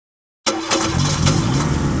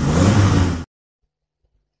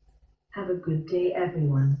Have a good day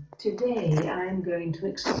everyone. Today I am going to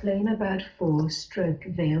explain about 4-stroke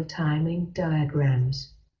valve timing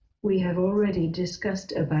diagrams. We have already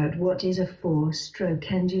discussed about what is a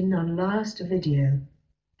 4-stroke engine on last video.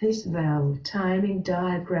 This valve timing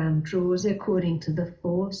diagram draws according to the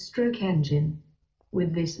 4-stroke engine.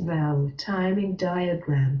 With this valve timing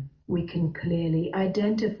diagram, we can clearly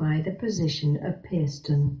identify the position of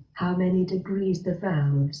piston, how many degrees the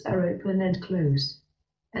valves are open and close,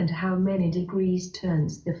 and how many degrees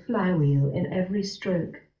turns the flywheel in every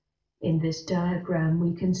stroke. In this diagram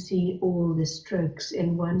we can see all the strokes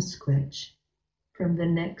in one sketch. From the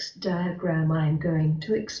next diagram I am going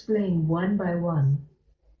to explain one by one.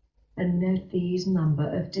 And note these number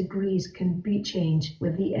of degrees can be changed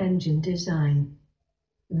with the engine design.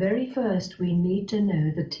 Very first we need to know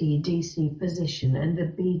the TDC position and the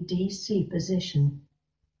BDC position.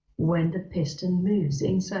 When the piston moves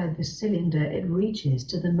inside the cylinder it reaches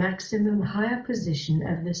to the maximum higher position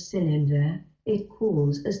of the cylinder. It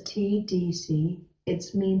calls as TDC,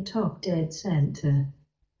 its mean top dead center.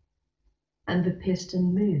 And the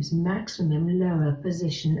piston moves maximum lower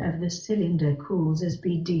position of the cylinder calls as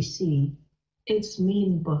BDC, its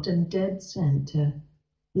mean bottom dead center.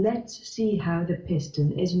 Let's see how the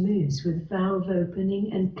piston is moves with valve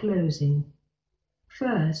opening and closing.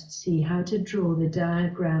 First, see how to draw the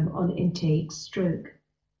diagram on intake stroke.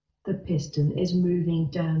 The piston is moving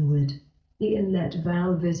downward. The inlet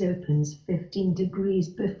valve is opens 15 degrees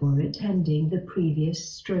before it ending the previous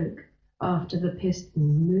stroke. After the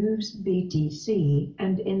piston moves BDC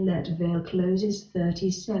and inlet valve closes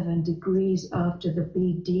 37 degrees after the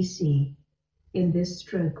BDC. In this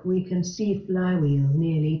stroke we can see flywheel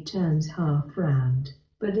nearly turns half round,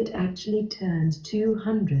 but it actually turns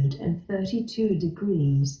 232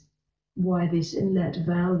 degrees. Why this inlet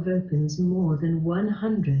valve opens more than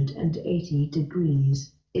 180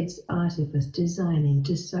 degrees? It's artifice designing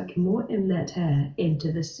to suck more inlet air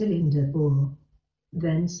into the cylinder bore.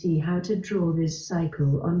 Then see how to draw this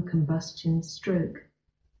cycle on combustion stroke.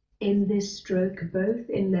 In this stroke both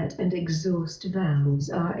inlet and exhaust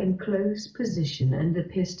valves are in close position and the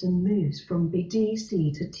piston moves from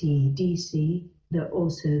BDC to TDC.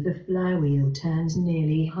 Also the flywheel turns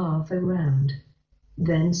nearly half around.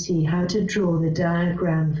 Then see how to draw the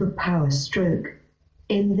diagram for power stroke.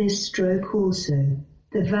 In this stroke also,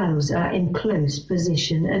 the valves are in close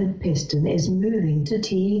position and piston is moving to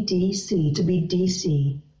TDC to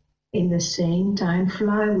BDC. In the same time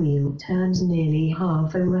flywheel turns nearly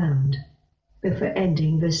half around. Before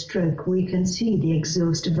ending the stroke we can see the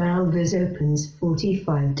exhaust valve is opens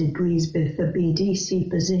 45 degrees before BDC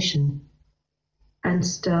position and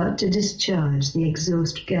start to discharge the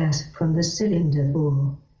exhaust gas from the cylinder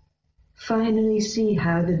bore. Finally see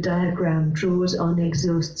how the diagram draws on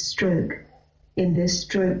exhaust stroke. In this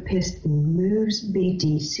stroke piston moves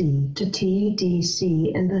BDC to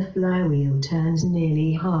TDC and the flywheel turns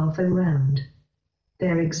nearly half around.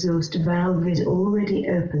 Their exhaust valve is already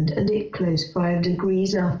opened and it closed 5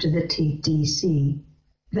 degrees after the TDC.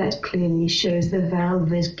 That clearly shows the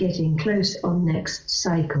valve is getting close on next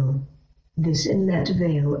cycle. This inlet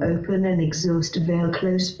valve open and exhaust valve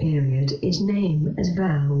close period is named as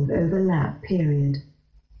valve overlap period.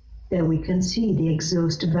 There we can see the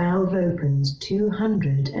exhaust valve opens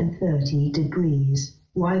 230 degrees,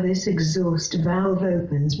 while this exhaust valve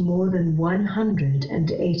opens more than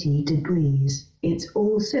 180 degrees. It's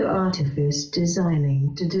also artifice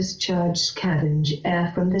designing to discharge scavenge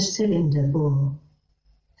air from the cylinder bore.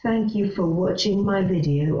 Thank you for watching my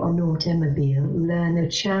video on Automobile Learner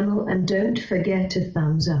channel and don't forget to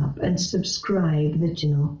thumbs up and subscribe the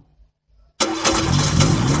channel.